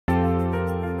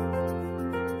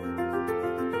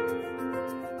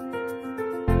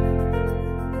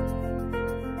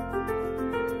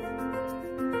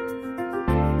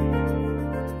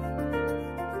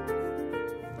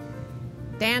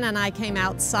Dan and I came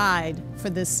outside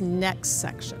for this next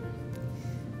section.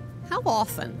 How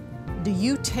often do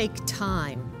you take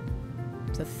time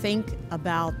to think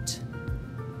about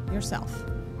yourself?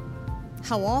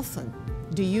 How often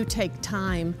do you take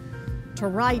time to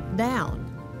write down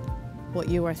what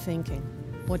you are thinking,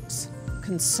 what's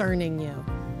concerning you,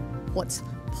 what's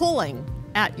pulling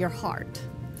at your heart?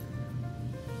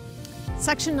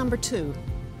 Section number 2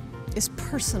 is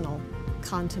personal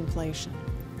contemplation.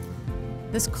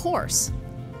 This course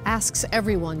asks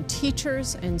everyone,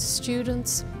 teachers and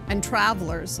students and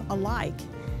travelers alike,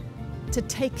 to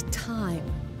take time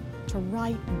to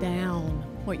write down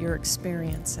what you're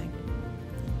experiencing.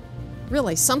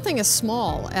 Really, something as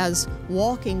small as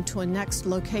walking to a next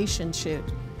location shoot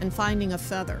and finding a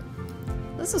feather.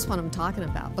 This is what I'm talking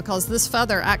about, because this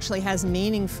feather actually has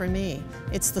meaning for me.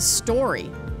 It's the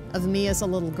story of me as a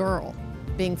little girl,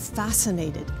 being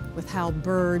fascinated with how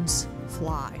birds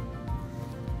fly.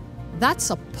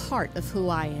 That's a part of who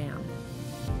I am.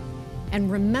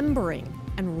 And remembering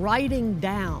and writing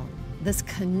down this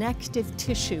connective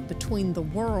tissue between the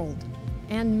world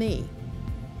and me,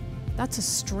 that's a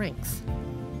strength,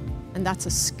 and that's a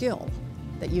skill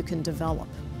that you can develop.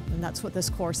 And that's what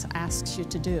this course asks you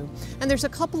to do. And there's a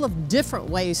couple of different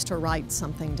ways to write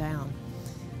something down.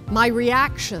 My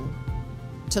reaction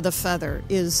to the feather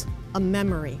is a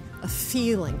memory, a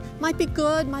feeling. Might be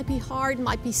good, might be hard,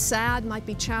 might be sad, might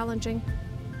be challenging,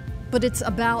 but it's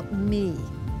about me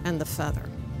and the feather.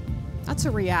 That's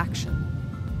a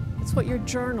reaction. That's what your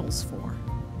journal's for.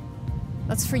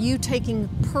 That's for you taking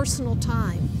personal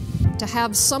time to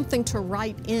have something to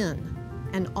write in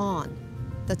and on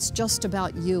that's just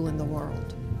about you and the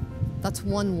world. That's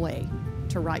one way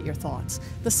to write your thoughts.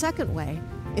 The second way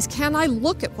is, can I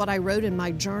look at what I wrote in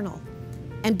my journal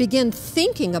and begin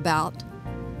thinking about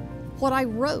what I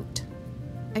wrote?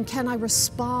 And can I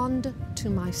respond to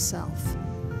myself?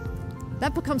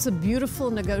 That becomes a beautiful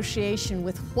negotiation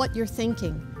with what you're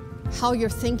thinking, how you're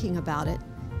thinking about it,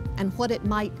 and what it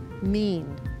might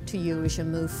mean to you as you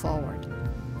move forward.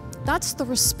 That's the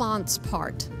response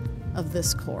part of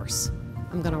this course.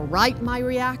 I'm going to write my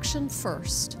reaction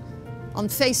first. On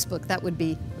Facebook, that would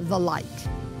be the like,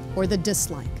 or the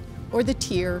dislike, or the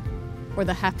tear, or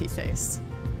the happy face.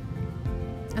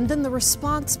 And then the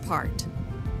response part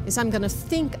is, I'm going to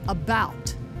think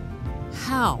about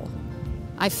how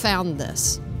I found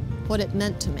this, what it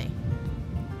meant to me.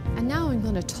 And now I'm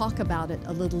going to talk about it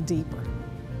a little deeper.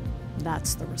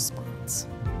 That's the response.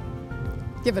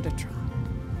 Give it a try.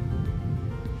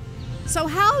 So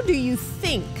how do you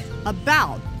think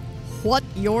about what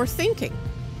you're thinking?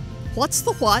 What's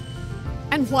the what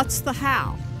and what's the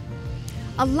how?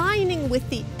 Aligning with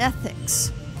the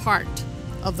ethics part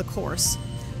of the course,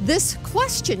 this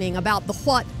questioning about the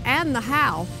what and the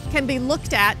how can be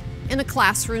looked at in a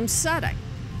classroom setting.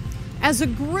 As a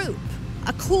group,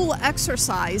 a cool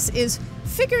exercise is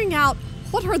figuring out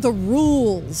what are the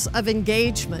rules of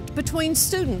engagement between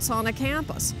students on a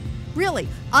campus. Really,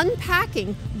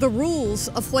 unpacking the rules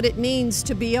of what it means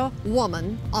to be a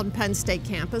woman on Penn State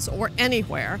campus or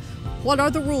anywhere. What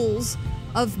are the rules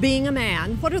of being a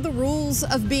man? What are the rules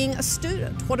of being a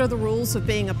student? What are the rules of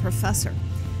being a professor?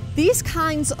 These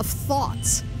kinds of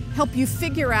thoughts help you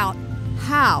figure out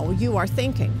how you are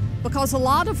thinking, because a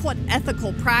lot of what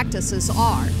ethical practices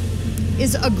are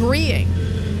is agreeing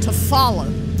to follow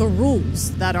the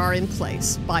rules that are in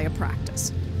place by a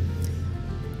practice.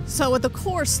 So the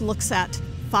course looks at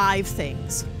 5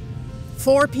 things,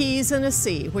 4 P's and a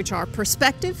C, which are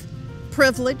perspective,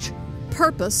 privilege,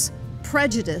 purpose,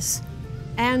 prejudice,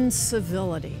 and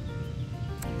civility.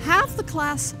 Have the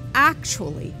class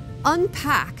actually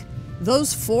unpack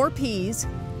those 4 P's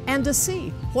and a C.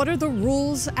 What are the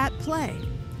rules at play?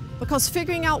 Because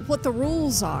figuring out what the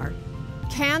rules are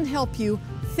can help you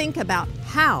think about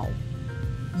how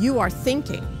you are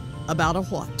thinking about a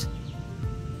what.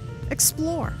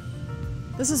 Explore.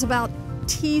 This is about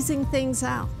teasing things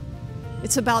out.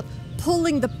 It's about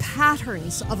pulling the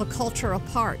patterns of a culture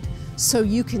apart so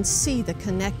you can see the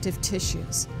connective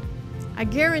tissues. I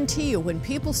guarantee you, when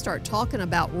people start talking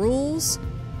about rules,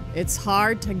 it's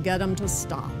hard to get them to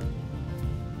stop.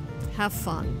 Have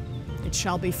fun. It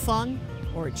shall be fun,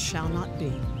 or it shall not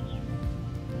be.